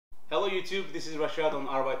Hello YouTube, this is Rashad on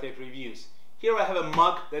RY Tech Reviews. Here I have a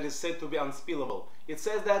mug that is said to be unspillable. It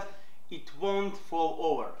says that it won't fall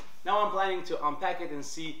over. Now I'm planning to unpack it and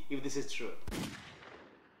see if this is true.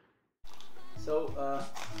 So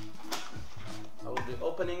I will be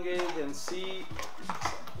opening it and see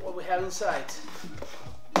what we have inside.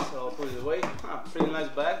 So I'll put it away. Pretty nice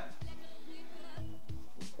bag.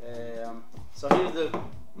 So here's the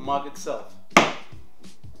mug itself.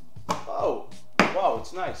 Oh, wow,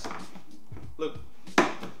 it's nice. Look,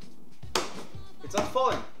 it's not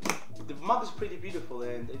falling. The mug is pretty beautiful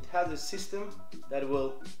and it has a system that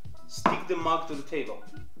will stick the mug to the table.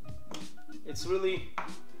 It's really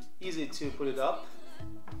easy to put it up,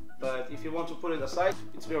 but if you want to put it aside,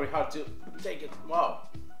 it's very hard to take it. Wow,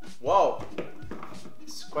 wow,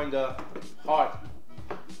 it's kinda hard.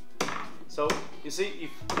 So you see,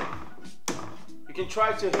 if you can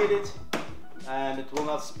try to hit it and it will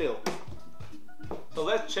not spill. So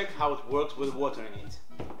let's check how it works with water in it.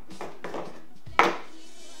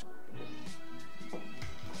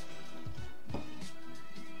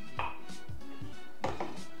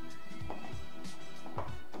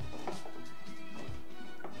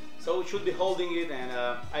 So it should be holding it, and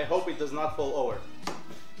I hope it does not fall over.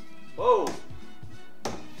 Whoa!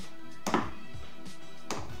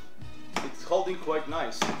 It's holding quite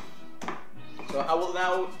nice. So I will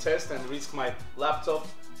now test and risk my laptop.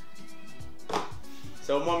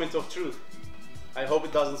 So moment of truth. I hope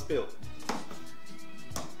it doesn't spill.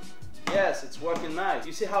 Yes, it's working nice.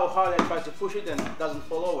 You see how hard I try to push it and it doesn't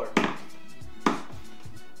fall over.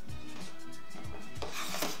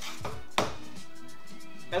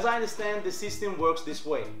 As I understand, the system works this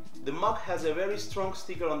way. The mug has a very strong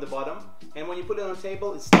sticker on the bottom, and when you put it on the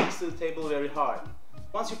table, it sticks to the table very hard.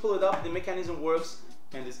 Once you pull it up, the mechanism works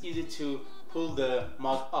and it's easy to pull the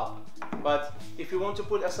mug up. But if you want to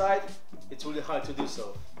put it aside, it's really hard to do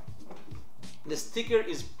so. The sticker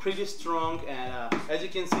is pretty strong, and as you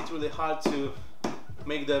can see, it's really hard to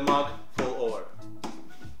make the mug fall over.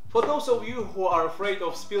 For those of you who are afraid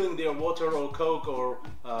of spilling their water or coke or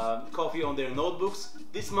coffee on their notebooks,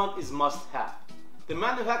 this mug is must-have. The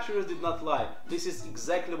manufacturers did not lie. This is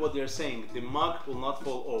exactly what they're saying. The mug will not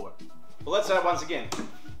fall over. Well, let's try once again.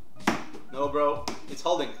 No bro, it's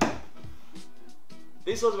holding.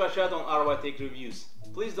 This was Rashad on RY Tech Reviews.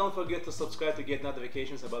 Please don't forget to subscribe to get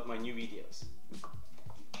notifications about my new videos.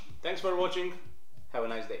 Thanks for watching. Have a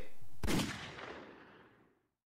nice day.